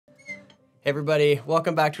Hey everybody,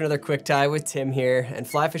 welcome back to another Quick Tie with Tim here, and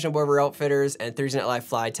Fly Fishing Board Outfitters and Thursday Night Live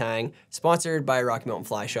Fly Tying, sponsored by Rocky Mountain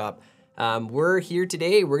Fly Shop. We're here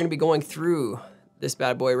today, we're gonna be going through this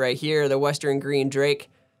bad boy right here, the Western Green Drake.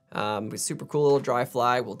 Super cool little dry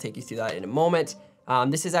fly, we'll take you through that in a moment.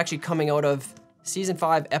 This is actually coming out of Season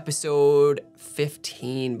 5, Episode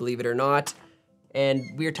 15, believe it or not. And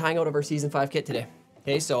we are tying out of our Season 5 kit today.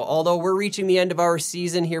 Okay, so although we're reaching the end of our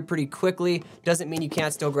season here pretty quickly, doesn't mean you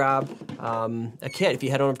can't still grab a kit. If you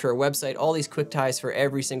head on up to our website, all these quick ties for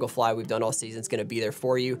every single fly we've done all season is gonna be there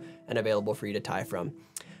for you and available for you to tie from.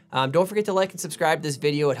 Don't forget to like and subscribe to this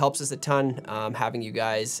video. It helps us a ton having you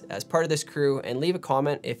guys as part of this crew, and leave a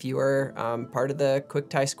comment if you are part of the quick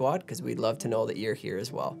tie squad, because we'd love to know that you're here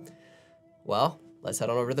as well. Well, let's head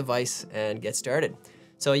on over to the vise and get started.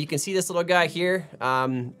 So you can see this little guy here.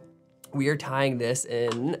 We are tying this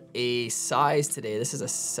in a size today. This is a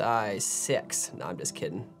size 6. No, I'm just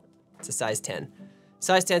kidding. It's a size 10.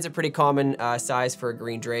 Size 10 is a pretty common size for a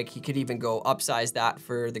green drake. You could even go upsize that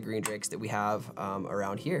for the green drakes that we have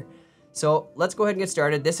around here. So let's go ahead and get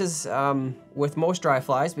started. This is, with most dry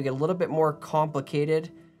flies, we get a little bit more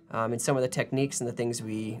complicated in some of the techniques and the things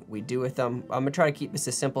we do with them. I'm gonna try to keep this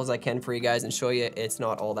as simple as I can for you guys and show you it's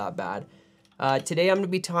not all that bad. Today I'm gonna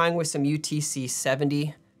be tying with some UTC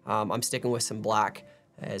 70. I'm sticking with some black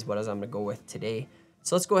as what I'm gonna go with today.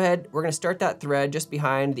 So let's go ahead, we're gonna start that thread just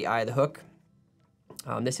behind the eye of the hook.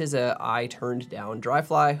 This is a eye turned down dry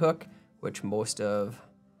fly hook, which most of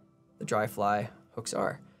the dry fly hooks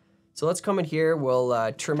are. So let's come in here,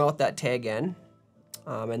 we'll trim out that tag end.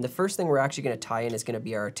 And the first thing we're actually gonna tie in is gonna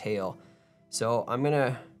be our tail. So I'm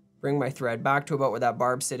gonna bring my thread back to about where that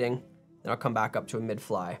barb's sitting, then I'll come back up to a mid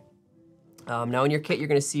fly. Now in your kit, you're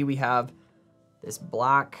gonna see we have this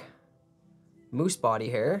black moose body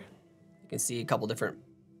hair. You can see a couple different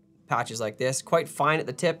patches like this, quite fine at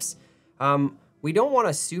the tips. We don't want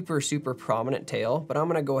a super prominent tail, but I'm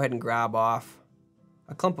gonna go ahead and grab off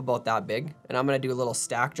a clump about that big, and I'm gonna do a little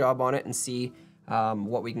stack job on it and see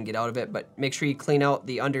what we can get out of it. But make sure you clean out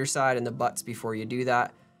the underside and the butts before you do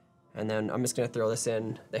that. And then I'm just gonna throw this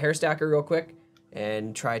in the hair stacker real quick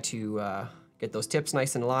and try to get those tips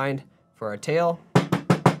nice and aligned for our tail.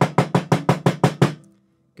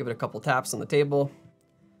 Give it a couple taps on the table,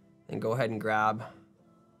 and go ahead and grab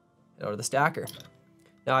it out of the stacker.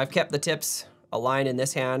 Now I've kept the tips aligned in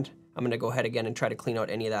this hand. I'm gonna go ahead again and try to clean out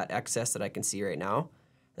any of that excess that I can see right now.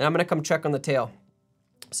 Then I'm gonna come check on the tail.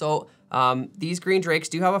 So these green drakes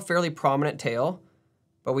do have a fairly prominent tail,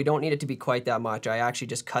 but we don't need it to be quite that much. I actually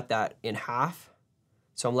just cut that in half.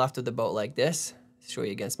 So I'm left with the boat like this. Show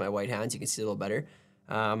you against my white hands, you can see a little better.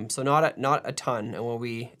 So not a ton, and when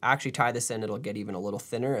we actually tie this in, it'll get even a little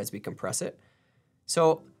thinner as we compress it.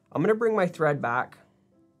 So I'm gonna bring my thread back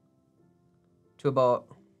to about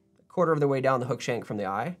a quarter of the way down the hook shank from the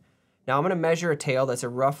eye. Now I'm gonna measure a tail that's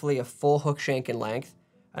roughly a full hook shank in length,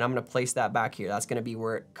 and I'm gonna place that back here. That's gonna be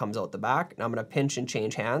where it comes out the back, and I'm gonna pinch and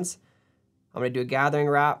change hands. I'm gonna do a gathering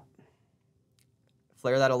wrap,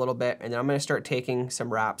 flare that a little bit, and then I'm gonna start taking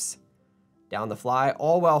some wraps down the fly,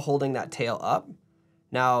 all while holding that tail up.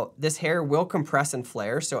 Now, this hair will compress and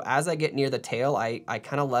flare, so as I get near the tail, I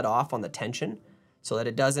kind of let off on the tension so that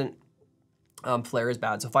it doesn't flare as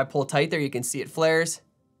bad. So if I pull tight there, you can see it flares,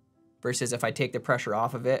 versus if I take the pressure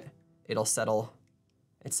off of it, it'll settle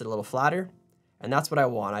and sit a little flatter. And that's what I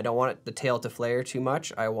want. I don't want the tail to flare too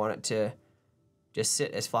much. I want it to just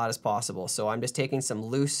sit as flat as possible. So I'm just taking some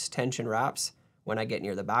loose tension wraps when I get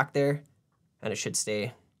near the back there, and it should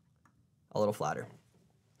stay a little flatter.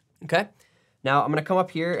 Okay? Now I'm gonna come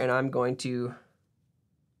up here and I'm going to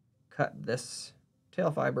cut this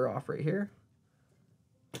tail fiber off right here.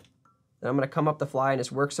 Then I'm gonna come up the fly and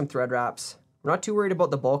just work some thread wraps. We're not too worried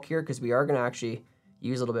about the bulk here because we are gonna actually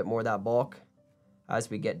use a little bit more of that bulk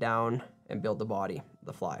as we get down and build the body of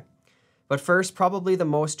the fly. But first, probably the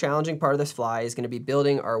most challenging part of this fly is gonna be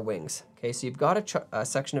building our wings. Okay, so you've got a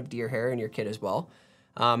section of deer hair in your kit as well.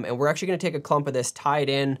 And we're actually gonna take a clump of this, tie it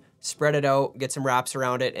in, spread it out, get some wraps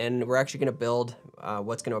around it, and we're actually gonna build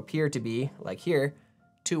what's gonna appear to be, like here,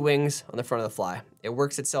 2 wings on the front of the fly. It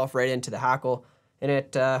works itself right into the hackle, and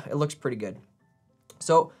it looks pretty good.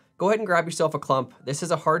 So go ahead and grab yourself a clump. This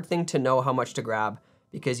is a hard thing to know how much to grab,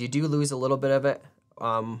 because you do lose a little bit of it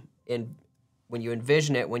when you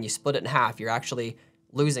envision it, when you split it in half, you're actually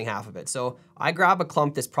losing half of it. So I grab a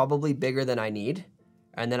clump that's probably bigger than I need,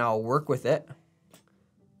 and then I'll work with it.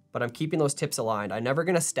 But I'm keeping those tips aligned. I'm never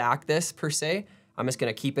gonna stack this per se. I'm just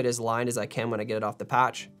gonna keep it as aligned as I can when I get it off the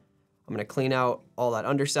patch. I'm gonna clean out all that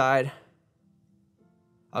underside.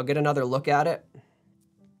 I'll get another look at it.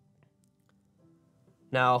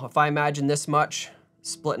 Now, if I imagine this much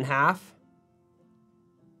split in half,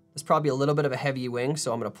 There's probably a little bit of a heavy wing,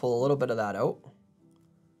 so I'm gonna pull a little bit of that out.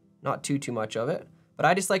 Not too much of it, but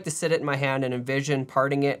I just like to sit it in my hand and envision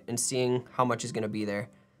parting it and seeing how much is gonna be there.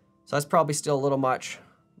 So that's probably still a little much,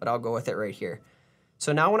 but I'll go with it right here.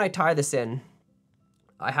 So now when I tie this in,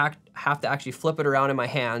 I have to actually flip it around in my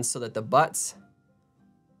hands so that the butts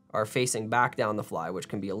are facing back down the fly, which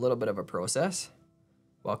can be a little bit of a process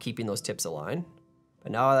while keeping those tips aligned.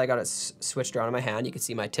 But now that I got it switched around in my hand, you can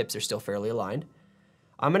see my tips are still fairly aligned.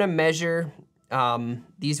 I'm gonna measure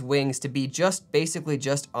these wings to be basically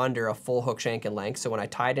just under a full hook shank in length. So when I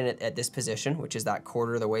tied in at this position, which is that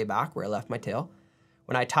quarter of the way back where I left my tail,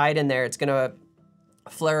 when I tie it in there, it's gonna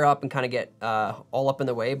flare up and kind of get all up in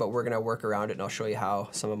the way, but we're gonna work around it and I'll show you how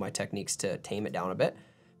some of my techniques to tame it down a bit.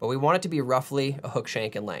 But we want it to be roughly a hook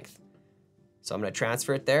shank in length. So I'm gonna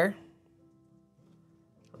transfer it there.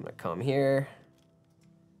 I'm gonna come here.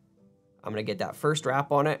 I'm gonna get that first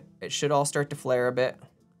wrap on it. It should all start to flare a bit.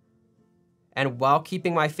 And while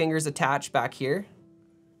keeping my fingers attached back here,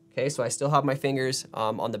 okay, so I still have my fingers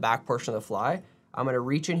on the back portion of the fly, I'm gonna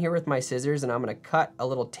reach in here with my scissors and I'm gonna cut a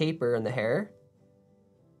little taper in the hair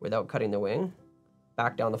without cutting the wing,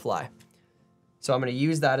 back down the fly. So I'm gonna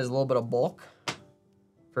use that as a little bit of bulk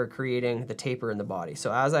for creating the taper in the body.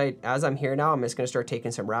 So as I'm here now, I'm just gonna start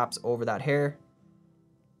taking some wraps over that hair,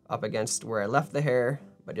 up against where I left the hair,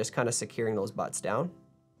 but just kind of securing those butts down,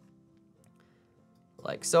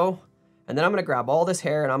 like so. And then I'm gonna grab all this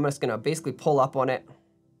hair and I'm just gonna basically pull up on it,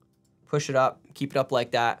 push it up, keep it up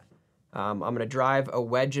like that. I'm gonna drive a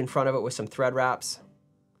wedge in front of it with some thread wraps.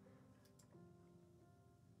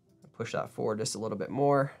 Push that forward just a little bit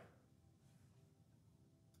more.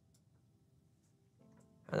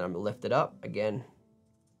 And then I'm gonna lift it up. Again,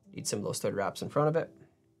 need some of those thread wraps in front of it.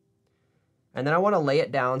 And then I wanna lay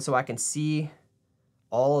it down so I can see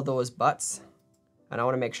all of those butts. And I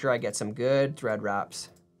wanna make sure I get some good thread wraps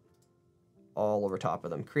all over top of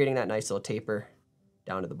them, creating that nice little taper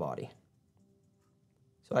down to the body.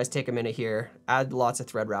 So I just take a minute here, add lots of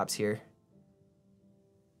thread wraps here,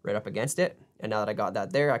 right up against it. And now that I got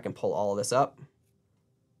that there, I can pull all of this up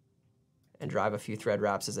and drive a few thread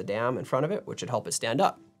wraps as a dam in front of it, which should help it stand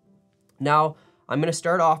up. Now, I'm gonna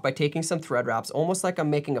start off by taking some thread wraps, almost like I'm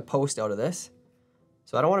making a post out of this.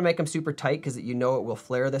 So I don't wanna make them super tight because you know it will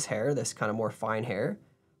flare this hair, this kind of more fine hair.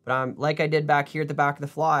 But I'm like I did back here at the back of the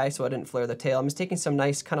fly, so I didn't flare the tail. I'm just taking some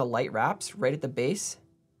nice kind of light wraps right at the base.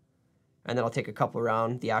 And then I'll take a couple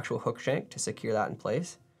around the actual hook shank to secure that in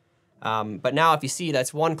place. But now if you see,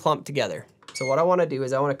 that's one clump together. So what I wanna do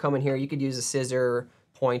is I wanna come in here, you could use a scissor,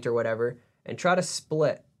 point or whatever, and try to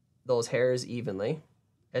split those hairs evenly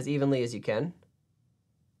as you can,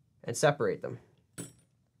 and separate them.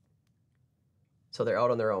 So they're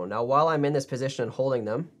out on their own. Now while I'm in this position and holding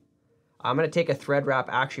them, I'm gonna take a thread wrap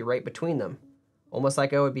actually right between them, almost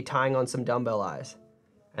like I would be tying on some dumbbell eyes.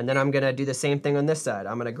 And then I'm gonna do the same thing on this side.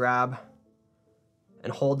 I'm gonna grab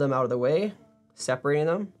and hold them out of the way, separating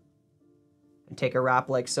them, and take a wrap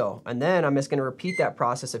like so. And then I'm just gonna repeat that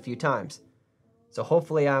process a few times. So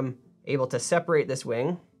hopefully I'm able to separate this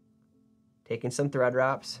wing, taking some thread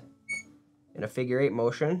wraps in a figure-8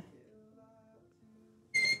 motion,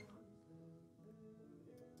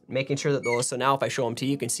 making sure that those, so now if I show them to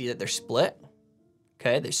you, you can see that they're split.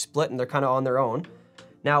 Okay, they're split and they're kind of on their own.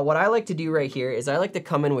 Now what I like to do right here is I like to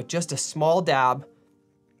come in with just a small dab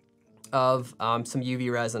of some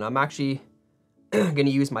UV resin. I'm actually gonna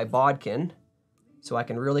use my bodkin so I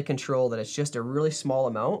can really control that it's just a really small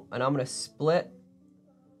amount, and I'm gonna split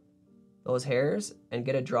those hairs and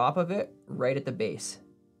get a drop of it right at the base.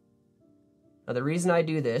 Now the reason I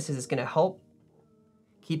do this is it's gonna help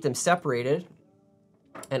keep them separated,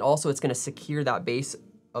 and also it's gonna secure that base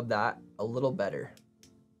of that a little better.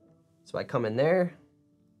 So I come in there,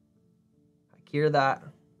 I cure that.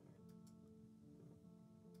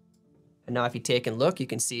 And now if you take and look, you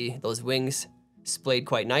can see those wings splayed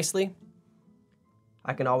quite nicely.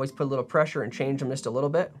 I can always put a little pressure and change them just a little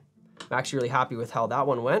bit. I'm actually really happy with how that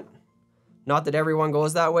one went. Not that everyone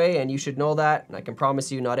goes that way, and you should know that. And I can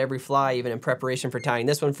promise you not every fly, even in preparation for tying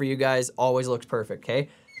this one for you guys, always looks perfect, okay?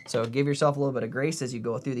 So give yourself a little bit of grace as you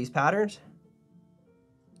go through these patterns.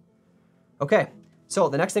 Okay, so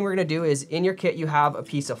the next thing we're gonna do is in your kit, you have a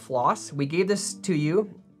piece of floss. We gave this to you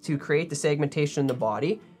to create the segmentation in the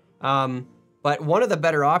body. But one of the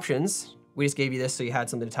better options, we just gave you this so you had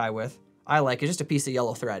something to tie with, I like, is just a piece of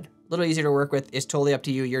yellow thread. A little easier to work with. It's totally up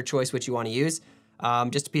to you, your choice, what you wanna use.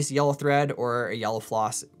 Just a piece of yellow thread or a yellow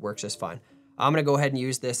floss works just fine. I'm gonna go ahead and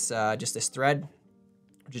use this, just this thread,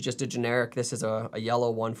 which is just a generic, this is a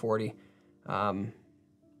yellow 140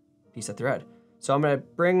 piece of thread. So I'm gonna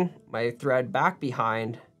bring my thread back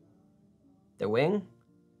behind the wing,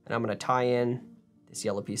 And I'm gonna tie in this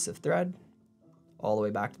yellow piece of thread all the way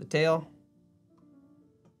back to the tail.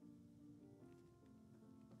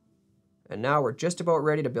 And now we're just about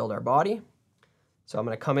ready to build our body. So I'm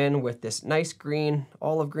gonna come in with this nice green,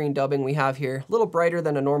 olive green dubbing we have here, a little brighter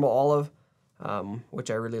than a normal olive, which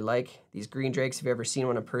I really like. These green drakes, if you've ever seen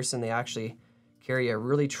one in person, they actually carry a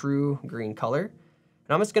really true green color. And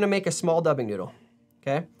I'm just gonna make a small dubbing noodle,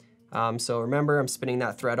 okay? So remember, I'm spinning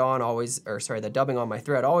that thread on always, or sorry, the dubbing on my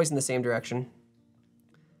thread, always in the same direction,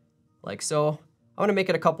 like so. I'm gonna make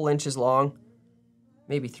it a couple inches long,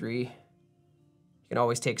 maybe 3. You can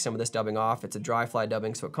always take some of this dubbing off. It's a dry fly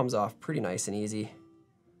dubbing, so it comes off pretty nice and easy.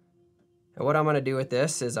 And what I'm gonna do with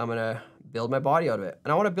this is I'm gonna build my body out of it.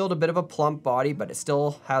 And I wanna build a bit of a plump body, but it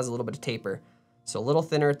still has a little bit of taper. So a little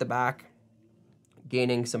thinner at the back,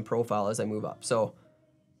 gaining some profile as I move up. So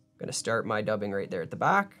I'm gonna start my dubbing right there at the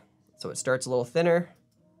back. So it starts a little thinner,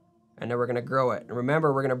 and then we're gonna grow it. And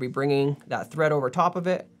remember, we're gonna be bringing that thread over top of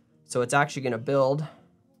it, so it's actually gonna build,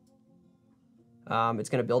 it's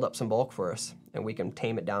gonna build up some bulk for us, and we can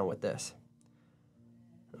tame it down with this.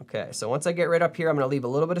 Okay, so once I get right up here, I'm gonna leave a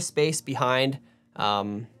little bit of space behind,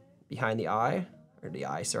 behind the eye,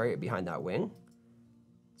 behind that wing.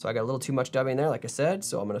 So I got a little too much dubbing there, like I said,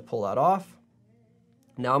 so I'm gonna pull that off.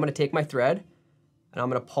 Now I'm gonna take my thread, and I'm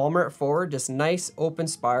gonna palmer it forward, just nice open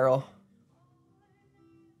spiral.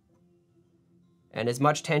 And as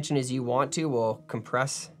much tension as you want to will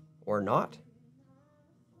compress or not,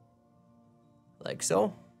 like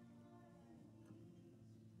so.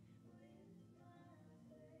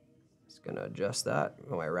 Just gonna adjust that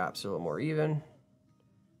when my wraps are a little more even.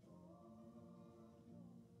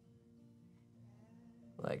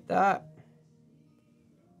 Like that.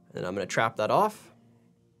 And then I'm gonna trap that off.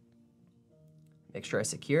 Make sure I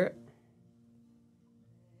secure it.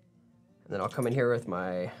 And then I'll come in here with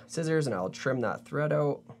my scissors and I'll trim that thread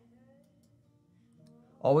out.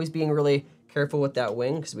 Always being really careful with that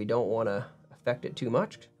wing because we don't want to affect it too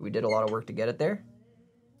much. We did a lot of work to get it there.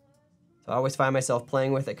 So I always find myself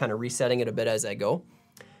playing with it, kind of resetting it a bit as I go.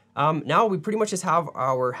 Now we pretty much just have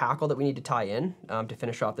our hackle that we need to tie in to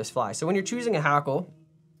finish off this fly. So when you're choosing a hackle,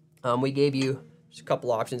 we gave you just a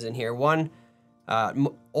couple options in here. One,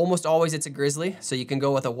 almost always it's a grizzly, so you can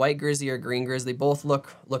go with a white grizzly or green grizzly. Both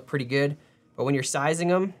look pretty good, but when you're sizing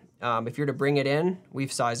them, if you're to bring it in,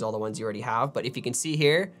 we've sized all the ones you already have, but if you can see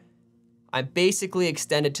here, I'm basically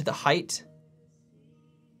extended to the height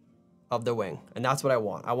of the wing, and that's what I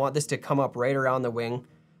want. I want this to come up right around the wing.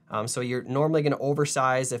 So you're normally gonna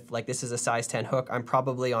oversize if like this is a size 10 hook. I'm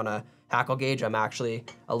probably on a hackle gauge, I'm actually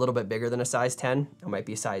a little bit bigger than a size 10. I might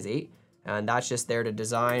be a size 8. And that's just there to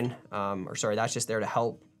design, that's just there to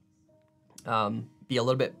help be a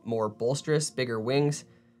little bit more bolsterous, bigger wings,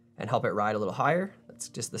 and help it ride a little higher. That's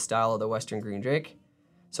just the style of the Western Green Drake.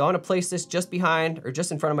 So I'm gonna place this just behind, or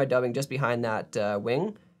just in front of my dubbing, just behind that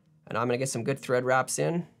wing. And I'm gonna get some good thread wraps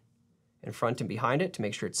in front and behind it to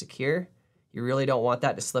make sure it's secure. You really don't want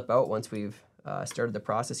that to slip out once we've started the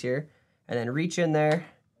process here. And then reach in there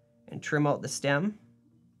and trim out the stem,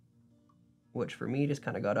 which for me just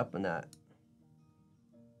kind of got up in that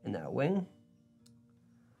wing,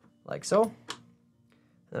 like so.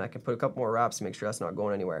 And I can put a couple more wraps to make sure that's not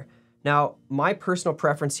going anywhere. Now, my personal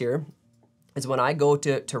preference here is when I go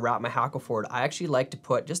to wrap my hackle forward, I actually like to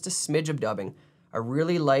put just a smidge of dubbing, a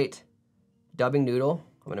really light dubbing noodle.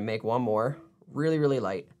 I'm gonna make one more, really, really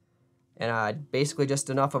light. And basically just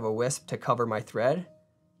enough of a wisp to cover my thread,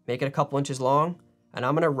 make it a couple inches long, and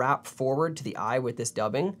I'm gonna wrap forward to the eye with this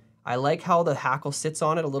dubbing. I like how the hackle sits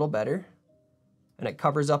on it a little better, and it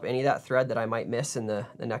covers up any of that thread that I might miss in the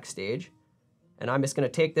next stage. And I'm just gonna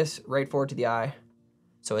take this right forward to the eye.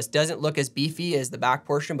 So it doesn't look as beefy as the back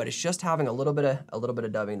portion, but it's just having a little bit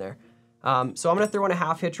of dubbing there. So I'm gonna throw in a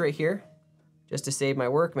half hitch right here, just to save my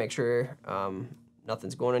work, make sure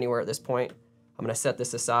nothing's going anywhere at this point. I'm gonna set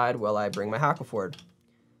this aside while I bring my hackle forward.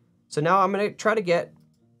 So now I'm gonna try to get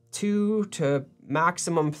 2 to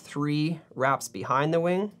maximum 3 wraps behind the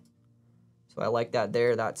wing. So I like that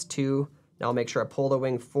there, that's 2. Now I'll make sure I pull the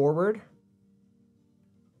wing forward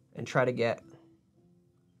and try to get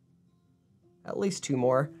at least 2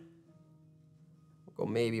 more. We'll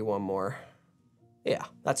go maybe 1 more. Yeah,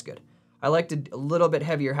 that's good. I like a little bit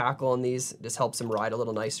heavier hackle on these, just helps them ride a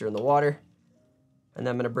little nicer in the water. And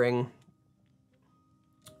then I'm gonna bring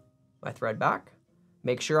my thread back.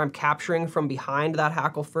 Make sure I'm capturing from behind that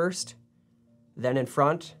hackle first, then in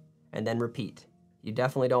front, and then repeat. You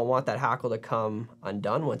definitely don't want that hackle to come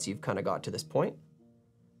undone once you've kind of got to this point.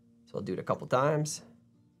 So I'll do it a couple times.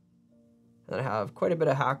 And I have quite a bit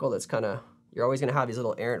of hackle that's kind of, you're always gonna have these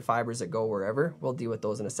little errant fibers that go wherever. We'll deal with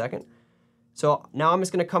those in a second. So now I'm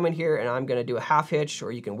just gonna come in here and I'm gonna do a half hitch,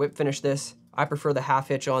 or you can whip finish this. I prefer the half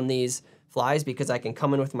hitch on these flies because I can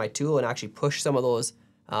come in with my tool and actually push some of those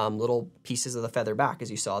little pieces of the feather back,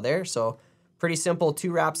 as you saw there. So pretty simple,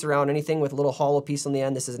 2 wraps around anything with a little hollow piece on the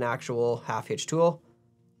end. This is an actual half hitch tool.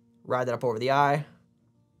 Ride that up over the eye,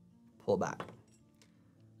 pull back.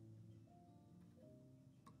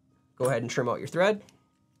 Go ahead and trim out your thread.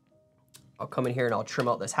 I'll come in here and I'll trim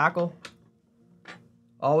out this hackle.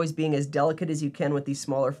 Always being as delicate as you can with these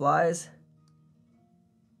smaller flies.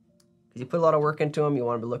 Because you put a lot of work into them, you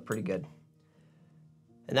want them to look pretty good.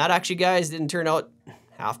 And that actually, guys, didn't turn out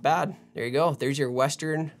half bad. There you go. There's your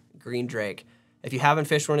Western green drake. If you haven't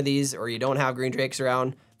fished one of these or you don't have green drakes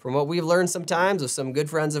around, from what we've learned sometimes with some good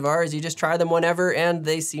friends of ours, you just try them whenever and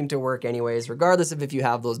they seem to work anyways, regardless of if you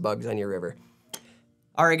have those bugs on your river.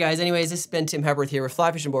 All right, guys, anyways, this has been Tim Hepworth here with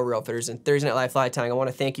Fly Fishing Boat Outfitters and Thursday Night Live Fly Tying. I want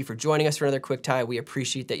to thank you for joining us for another quick tie. We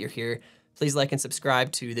appreciate that you're here. Please like and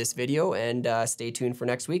subscribe to this video and stay tuned for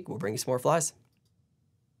next week. We'll bring you some more flies.